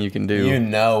important thing you can do. You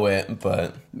know it,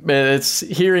 but it's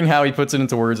hearing how he puts it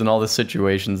into words and all the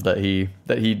situations that he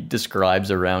describes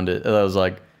around it. And I was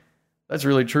like, that's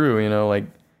really true. You know, like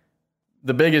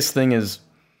the biggest thing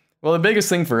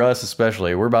for us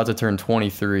especially, we're about to turn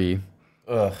 23.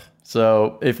 Ugh.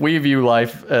 So if we view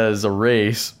life as a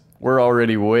race, we're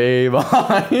already way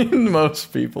behind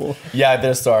most people. Yeah,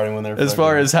 they're starting when they're... As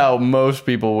far as how most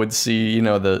people would see,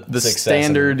 the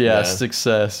standard,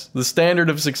 success. The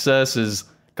standard of success is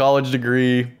college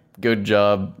degree, good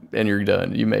job, and you're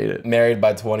done. You made it. Married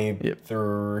by 20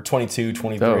 through 22,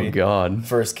 23. Oh, God.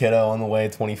 First kiddo on the way,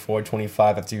 24,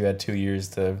 25, after you had 2 years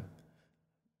to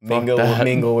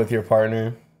mingle with your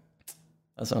partner.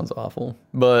 That sounds awful.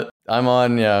 But I'm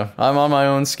on my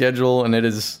own schedule, and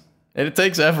it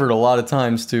takes effort a lot of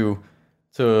times to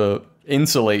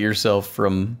insulate yourself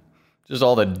from just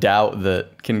all the doubt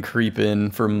that can creep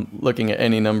in from looking at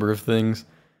any number of things.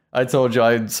 I told you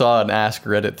I saw an Ask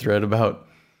Reddit thread about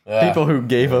people who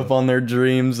gave up on their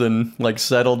dreams and like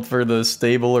settled for the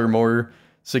stable or more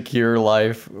secure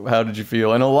life. How did you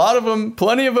feel? And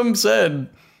plenty of them said,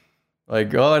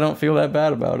 like, oh, I don't feel that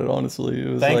bad about it, honestly. It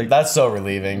was that's so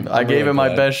relieving. I gave it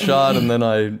my best shot, and then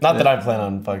I... Not that I plan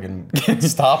on fucking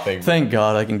stopping. Thank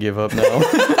God I can give up now.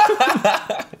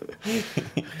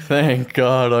 Thank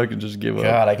God I can just give up.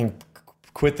 God, I can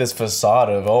quit this facade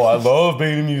of, I love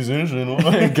being a musician.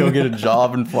 Go get a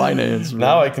job in finance.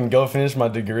 Now I can go finish my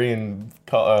degree in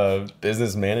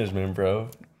business management, bro.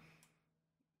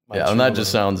 And that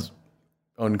just sounds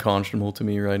unconscionable to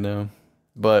me right now.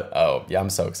 But I'm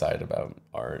so excited about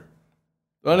art.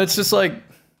 Well, it's just like,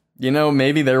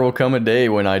 maybe there will come a day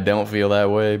when I don't feel that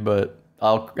way, but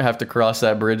I'll have to cross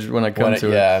that bridge when I come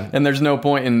to it. And there's no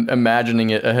point in imagining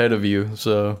it ahead of you.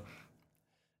 So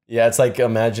yeah, it's like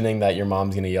imagining that your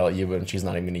mom's gonna yell at you, but she's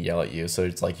not even gonna yell at you. So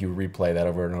it's like you replay that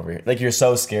over and over. Like you're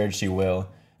so scared she will,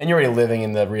 and you're already living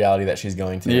in the reality that she's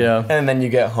going to. Yeah. And then you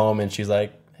get home and she's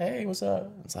like, "Hey, what's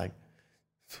up?" It's like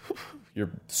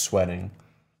you're sweating.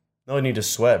 No need to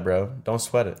sweat, bro. Don't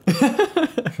sweat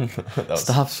it.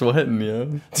 Stop sweating,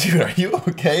 yo. Dude, are you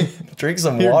okay? Drink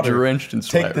some water. You're drenched in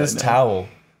sweat. Take this towel.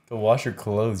 Go wash your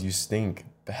clothes. You stink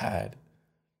bad.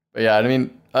 But yeah, I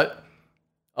mean, a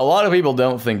lot of people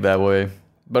don't think that way,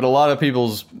 but a lot of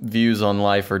people's views on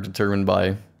life are determined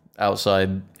by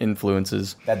outside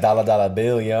influences. That dollar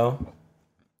bill, yo.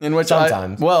 In which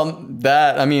sometimes.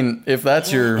 If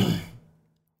that's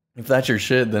your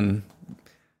shit, then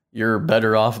you're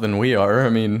better off than we are. I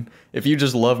mean, if you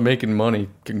just love making money,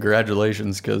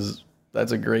 congratulations, because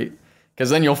that's because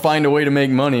then you'll find a way to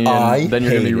make money, and then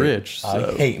you're going to be rich. So.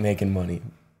 I hate making money.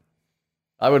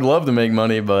 I would love to make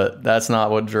money, but that's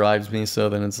not what drives me, so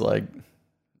then it's like,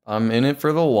 I'm in it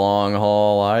for the long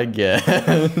haul, I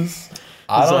guess.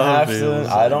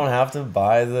 I don't have to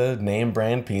buy the name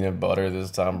brand peanut butter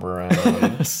this time around.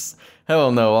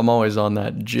 Hell no, I'm always on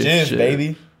that Jif shit.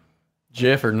 Baby.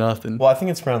 Jif or nothing. Well, I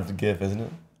think it's pronounced GIF,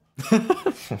 isn't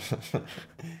it?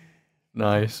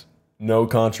 Nice. No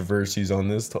controversies on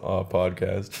this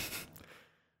podcast.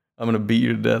 I'm going to beat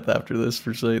you to death after this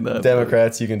for saying that.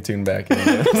 Democrats, you can tune back in.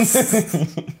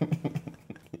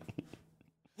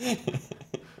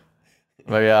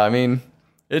 But yeah, I mean,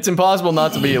 it's impossible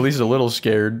not to be at least a little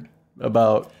scared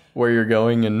about where you're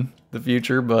going in the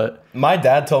future, but My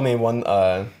dad told me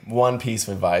one piece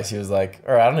of advice. He was like,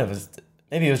 or I don't know if it was,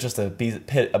 maybe it was just a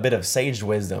bit of sage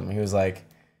wisdom. He was like,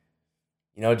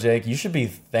 you know, Jake, you should be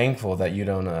thankful that you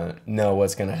don't know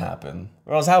what's gonna happen.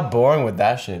 Or else, how boring would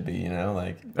that shit be? You know,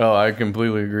 like oh, I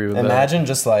completely agree with that. imagine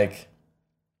just like,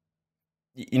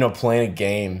 you know, playing a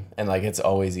game and like it's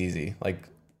always easy, like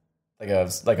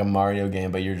a Mario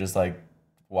game, but you're just like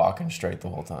walking straight the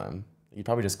whole time. You'd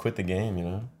probably just quit the game, you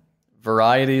know.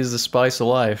 Variety is the spice of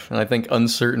life, and I think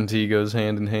uncertainty goes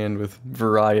hand in hand with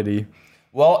variety.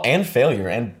 Well, and failure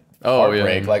and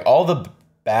heartbreak, yeah. like all the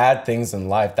bad things in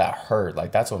life that hurt,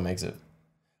 like that's what makes it,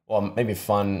 well, maybe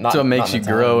fun. That's what makes you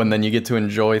grow, and then you get to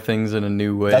enjoy things in a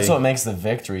new way. That's what makes the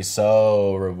victory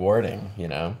so rewarding, you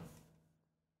know.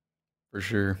 For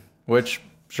sure. Which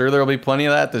sure there'll be plenty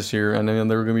of that this year, and then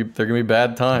there are gonna be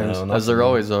bad times, No, not as there for me.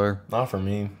 always are. Not for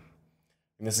me.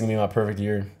 This is gonna be my perfect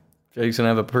year. Jake's gonna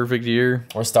have a perfect year.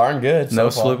 We're starting good. No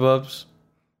so far. slip ups.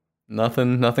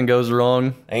 Nothing goes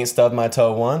wrong. Ain't stubbed my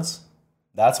toe once.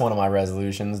 That's one of my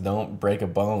resolutions. Don't break a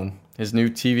bone. His new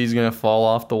TV's gonna fall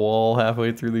off the wall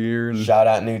halfway through the year, and Shout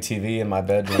out new TV in my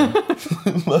bedroom.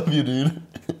 Love you, dude.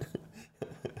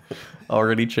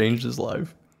 already changed his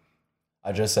life.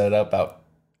 I just set it up about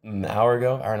an hour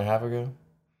and a half ago.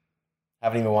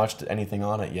 Haven't even watched anything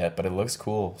on it yet, but it looks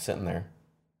cool sitting there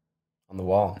on the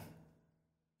wall.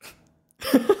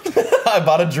 I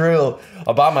bought a drill.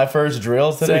 I bought my first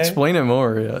drill So today. explain it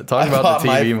more. Yeah. Talk about the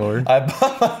TV more. I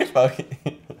bought my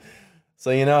fucking. So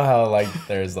you know how like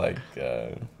there's like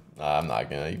I'm not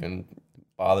gonna even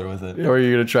bother with it. Or are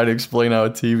you gonna try to explain how a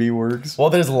TV works?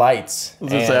 Well, there's lights. I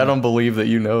was gonna say I don't believe that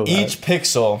you know that. Each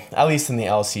pixel, at least in the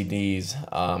LCDs,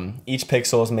 each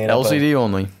pixel is made up LCD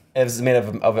only. It's made of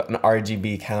an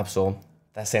RGB capsule.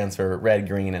 That stands for red,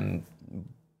 green, and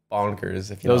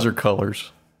bonkers. If you Those know. are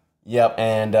colors. Yep,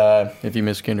 and If you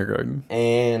miss kindergarten.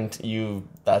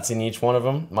 that's in each one of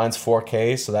them. Mine's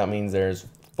 4K, so that means there's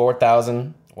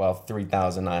 4,000, well,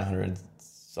 3,900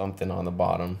 something on the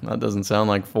bottom. That doesn't sound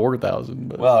like 4,000,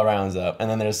 but Well, it rounds up, and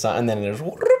then there's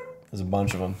a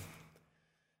bunch of them.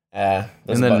 and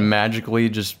then magically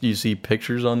just you see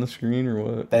pictures on the screen or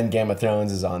what? Then Game of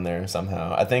Thrones is on there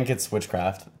somehow. I think it's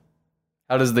witchcraft.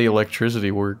 How does the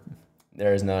electricity work?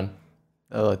 There is none.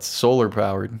 Oh, it's solar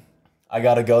powered. I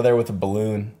gotta go there with a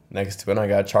balloon next to it, and I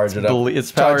gotta charge it up.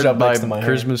 It's Charge powered up by next to my hair.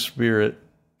 Christmas spirit.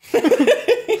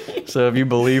 So if you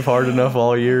believe hard enough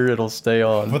all year, it'll stay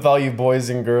on. With all you boys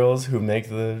and girls who make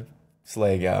the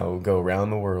sleigh go around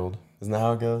the world. Isn't that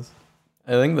how it goes?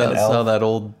 I think that's elf.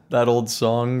 how that old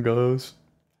song goes.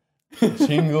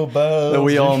 Jingle bells. That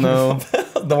we all know.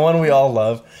 The one we all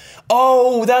love.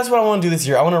 Oh, that's what I want to do this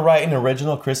year. I want to write an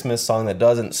original Christmas song that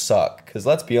doesn't suck. Because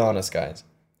let's be honest, guys.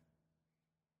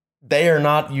 They are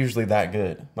not usually that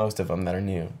good. Most of them that are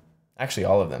new. Actually,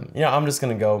 all of them. Yeah, I'm just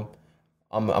going to go.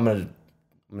 I'm gonna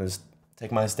just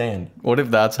take my stand. What if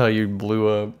that's how you blew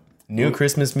up? New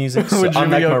Christmas music. So Would you I'm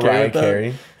be like okay Mariah with that?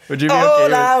 Carey. Would you be All okay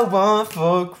with I want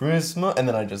for Christmas. And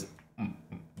then I just.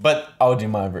 But I'll do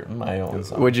my own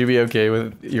song. Would you be okay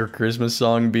with your Christmas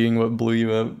song being what blew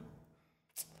you up?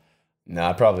 Nah,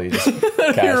 I'd probably just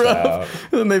cash You're out. up.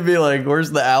 And they'd be like,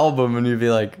 "Where's the album?" And you'd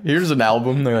be like, "Here's an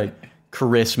album." They're like,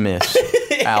 "Christmas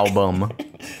album."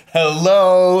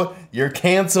 Hello, you're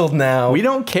canceled now. We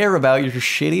don't care about your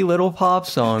shitty little pop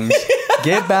songs.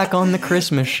 Get back on the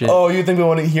Christmas shit. Oh, you think we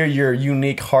want to hear your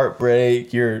unique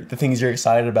heartbreak, the things you're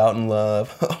excited about in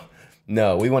love?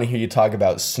 No, we want to hear you talk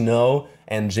about snow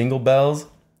and jingle bells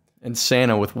And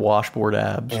Santa with washboard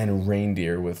abs. and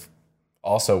reindeer with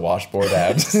also washboard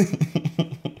abs.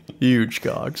 Huge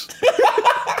cocks.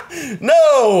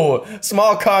 No,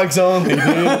 small cogs only,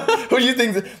 dude. Who do you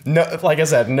think? No, like I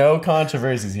said, no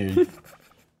controversies here.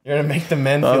 You're gonna make the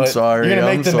men feel. I'm sorry. You're gonna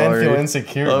make I'm the sorry. men feel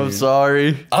insecure. I'm dude.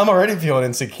 sorry. I'm already feeling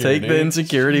insecure. Take the dude.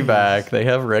 insecurity back. They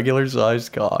have regular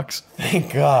sized cocks.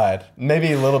 Thank God.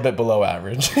 Maybe a little bit below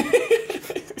average.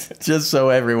 Just so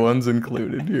everyone's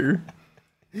included here.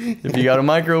 If you got a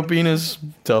micro penis,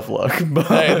 tough luck. But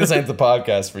Hey, this ain't the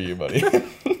podcast for you, buddy.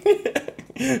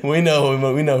 we know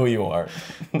who you are.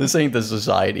 this ain't the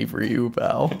society for you,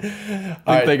 pal. I think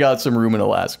right. they got some room in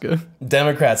Alaska.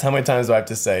 Democrats, how many times do I have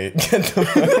to say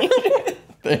it?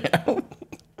 Damn.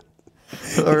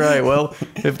 All right, well,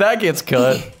 if that gets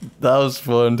cut, that was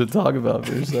fun to talk about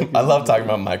for a second. I love talking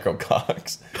about micro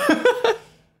cocks.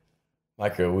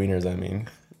 Micro wieners, I mean.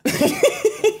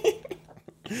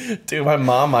 Dude, my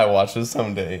mom might watch this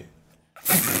someday.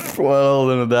 Well,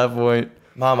 then at that point,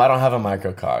 Mom, I don't have a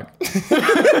micro cock.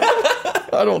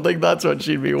 I don't think that's what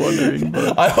she'd be wondering.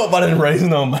 But I hope I didn't raise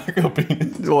no micro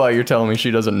penis. why, you're telling me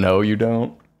she doesn't know you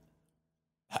don't?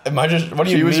 Am I just? What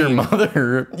do you She mean? was your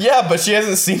mother. Yeah, but she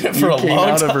hasn't seen it for You a came long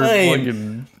out of her time.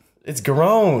 fucking... It's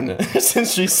grown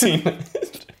since she's seen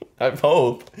it. I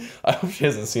hope she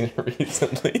hasn't seen it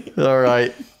recently. All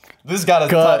right. This got to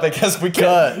Cut. stop because we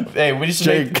Cut. can't. Hey, we should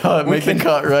Jake, cut. Make the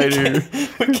cut right here.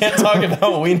 We can't talk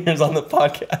about wieners on the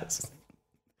podcast.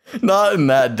 Not in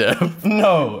that depth.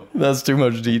 No, That's too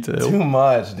much detail. too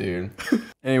much, dude.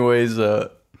 Anyways,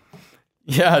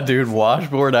 yeah, dude,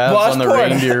 washboard abs on the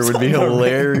Washboard reindeer abs would be on the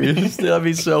hilarious. That'd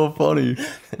be so funny.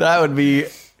 That would be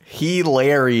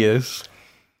hilarious.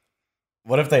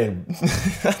 What if they?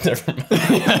 Never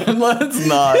mind. Let's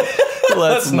not.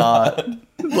 Let's not.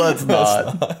 Let's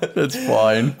not. It's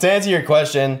fine. To answer your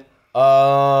question,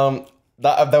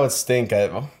 that would stink.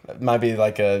 It might be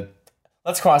like a.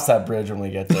 Let's cross that bridge when we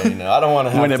get there. You know, I don't want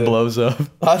to have When it blows up,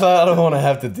 I don't want to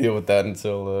have to deal with that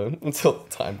until the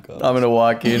time comes. I'm gonna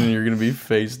walk in and you're gonna be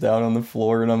face down on the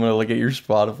floor, and I'm gonna look at your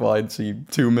Spotify and see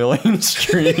 2 million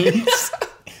streams.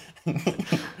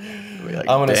 Be like,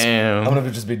 I'm damn. gonna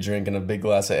just be drinking a big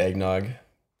glass of eggnog,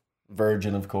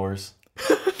 virgin, of course.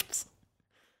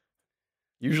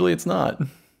 Usually it's not.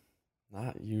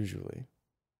 Not usually.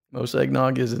 Most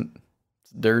eggnog isn't.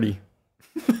 It's dirty.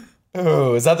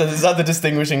 Oh, is that the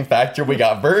distinguishing factor? We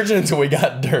got virgin until we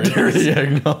got dirty. Dirty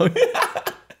eggnog.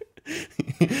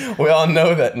 We all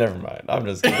know that. Never mind. I'm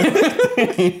just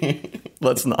kidding.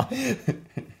 Let's not.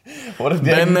 What if the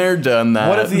Been there, done that.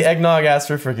 What if the eggnog asked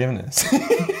for forgiveness?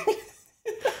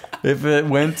 If it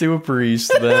went to a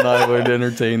priest, then I would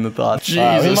entertain the thought.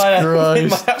 Jesus we might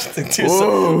Christ. have to do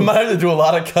Whoa. we might have to do a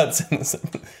lot of cuts in this.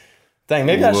 Dang,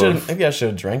 maybe Woof. I should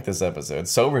have drank this episode.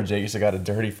 Sober Jake should got a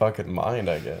dirty fucking mind,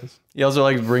 I guess. He also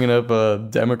likes bringing up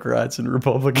Democrats and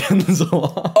Republicans a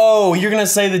lot. Oh, you're gonna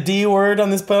say the D word on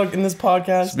this in this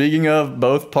podcast? Speaking of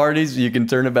both parties, you can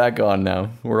turn it back on now.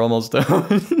 We're almost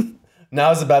done.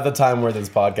 Now's about the time where this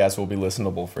podcast will be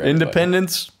listenable for everybody.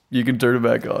 Independence, you can turn it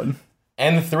back on.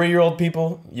 And the 3-year-old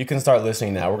people, you can start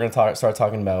listening now. We're gonna start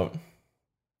talking about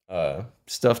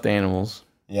Stuffed animals.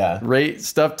 yeah. Rate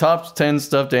top 10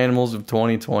 stuffed animals of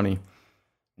 2020.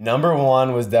 Number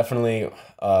 1 was definitely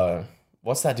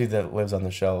what's that dude that lives on the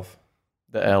shelf?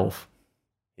 The elf.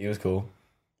 He was cool.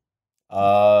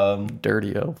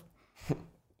 Dirty elf.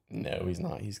 No, he's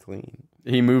not. He's clean.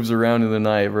 He moves around in the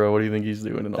night, bro. What do you think he's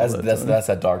doing? In all That's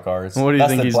that dark arts. What do you that's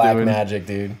think the he's black doing? magic,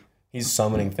 dude. He's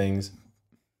summoning things.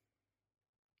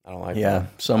 I don't like Yeah,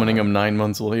 summoning him 9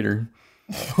 months later.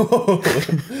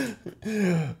 that.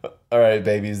 All right,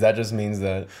 babies. That just means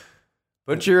that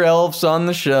Put your elves on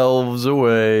the shelves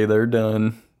away. They're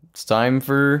done. It's time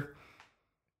for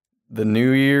the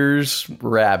New Year's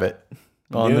rabbit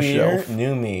on new the year, shelf.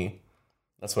 new me.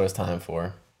 That's what it's time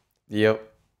for. Yep.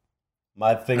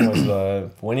 My thing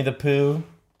was Winnie the Pooh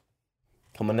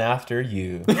coming after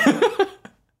you.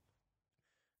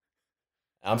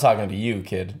 I'm talking to you,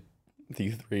 kid.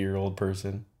 The 3-year-old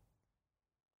person.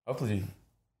 Hopefully,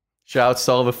 Shouts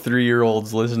to all the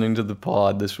 3-year-olds listening to the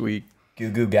pod this week. goo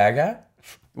goo gaga.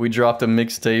 We dropped a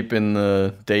mixtape in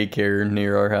the daycare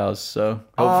near our house, so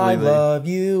I hopefully love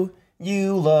you.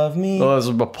 You love me. Well, it was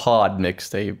a pod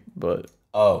mixtape, but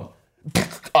Oh.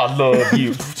 I love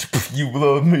you. You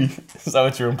love me. Is that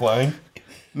what you're implying?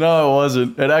 no, it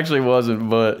wasn't. It actually wasn't,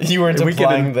 but You weren't we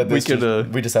implying could- that we this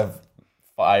could, we just have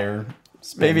fire. maybe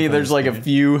spinning there's from like the a screen.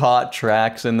 few hot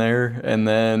tracks in there, and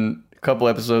then a couple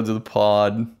episodes of the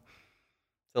pod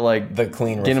to like the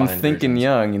clean get them refined thinking versions.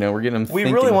 young. You know, we're getting them. We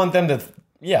thinking. really want them to.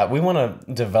 Yeah, we want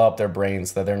to develop their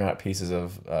brains so that they're not pieces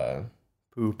of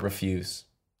poop. refuse.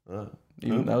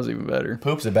 Even, that was even better.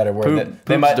 Poop's a better word. Poop,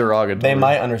 They poop's might derogatory. they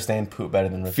might understand poop better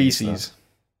than refuse. feces. though.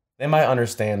 They might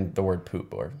understand the word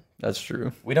poop or. That's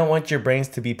true. We don't want your brains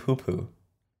to be poo poo.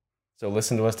 So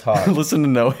listen to us talk Listen to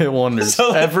No Hit Wonders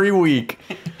So- every week.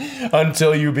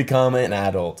 until you become an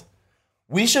adult.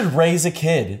 We should raise a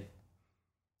kid.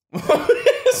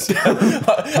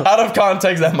 Out of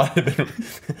context, that might have been.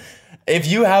 If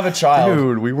you have a child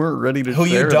Dude, we weren't ready to who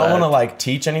you share don't that. want to like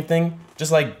teach anything,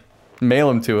 just like Mail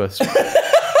them to us.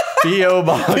 P.O.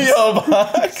 Box P.O.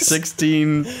 Box.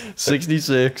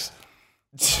 1666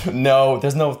 No,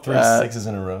 there's no 3 Uh, 6s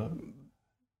in a row.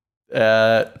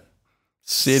 at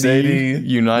City, City,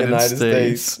 United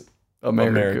States,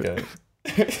 America.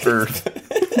 Earth.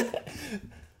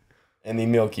 And the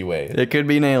Milky Way. It could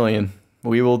be an alien.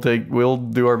 We'll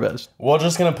do our best. We're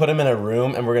just gonna put him in a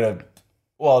room and we're gonna,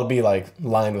 well, it'll be like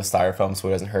lined with styrofoam so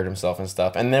he doesn't hurt himself and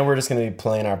stuff. And then we're just gonna be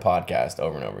playing our podcast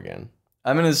over and over again.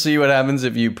 I'm going to see what happens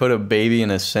if you put a baby in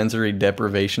a sensory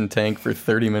deprivation tank for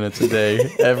 30 minutes a day,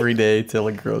 every day till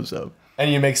it grows up.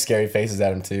 And you make scary faces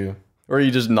at him too. Or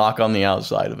you just knock on the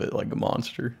outside of it like a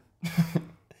monster.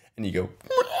 And you go,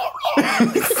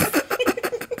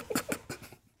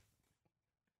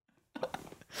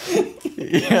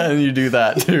 Yeah, and you do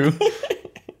that too.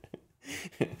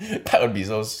 That would be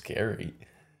so scary.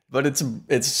 But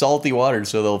it's salty water,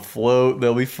 so they'll float.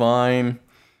 They'll be fine.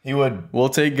 He would, We'll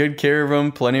take good care of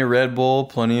them. Plenty of Red Bull,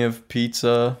 plenty of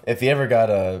pizza. if he ever got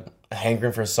a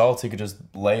hankering for salt, he could just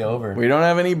lay over. We don't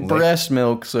have any breast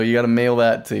milk, so you got to mail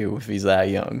that too if he's that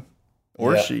young,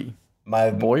 or Yeah. she,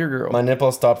 My boy or girl. my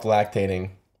nipple stopped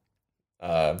lactating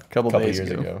couple days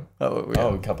years ago. ago. Oh, yeah.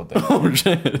 Oh, a couple days. Oh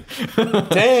shit!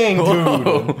 Dang, dude.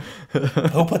 Whoa.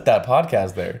 Who put that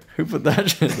podcast there? Who put that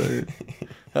shit there?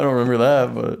 I don't remember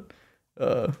that,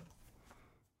 but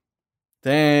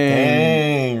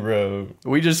dang. Bro.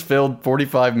 We just filled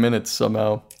 45 minutes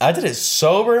somehow. I did it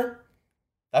sober.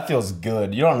 That feels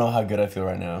good. You don't know how good I feel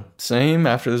right now. Same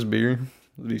after this beer.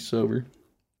 I'll be sober.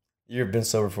 You've been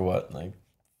sober for what? Like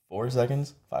 4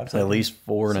 seconds? 5 seconds? At least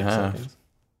 4.5. 6 seconds?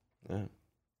 Yeah.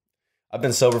 I've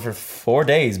been sober for 4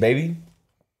 days, baby.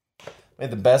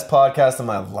 Made the best podcast of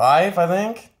my life, I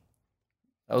think.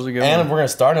 That was a good And one. we're gonna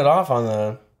start it off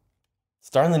on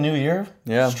starting the new year.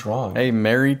 Yeah. Strong. Hey,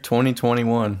 Merry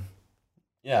 2021.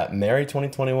 Yeah, marry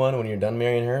 2021. When you're done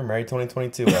marrying her, marry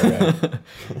 2022. All right.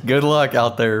 Good luck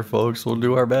out there, folks. We'll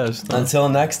do our best. Until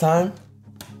next time.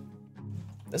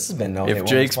 This has been No Hate If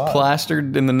Wonders Jake's Pod.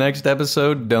 plastered in the next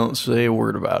episode, don't say a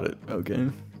word about it, okay?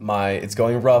 It's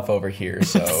going rough over here,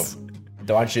 so why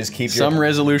don't you just keep your Some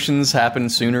resolutions happen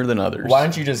sooner than others. Why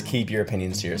don't you just keep your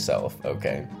opinions to yourself,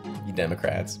 okay? You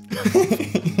Democrats.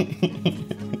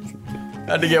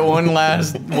 Had to get one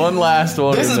last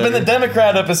one. This has been the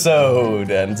Democrat episode.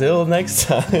 Until next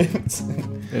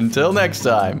time. Until next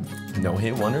time. No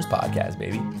Hit Wonders podcast,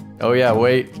 baby. Oh yeah,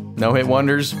 wait. No Hit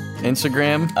Wonders.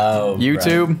 Instagram. Oh,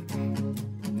 YouTube.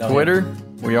 right. No Twitter.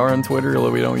 We are on Twitter,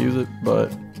 although we don't use it, but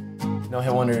No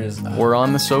Hit Wonders. we're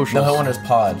on the socials. No Hit Wonders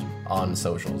pod on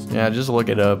socials. Yeah, just look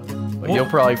it up. But you'll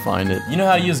probably find it. You know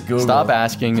how to use Google. Stop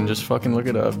asking and just fucking look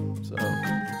it up. So,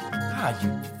 God, you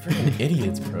freaking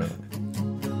idiots, bro.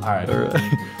 All right. all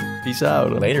right. Peace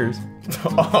out. Laters.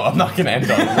 Oh, I'm not gonna end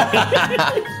on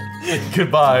that.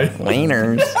 Goodbye.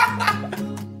 Laners.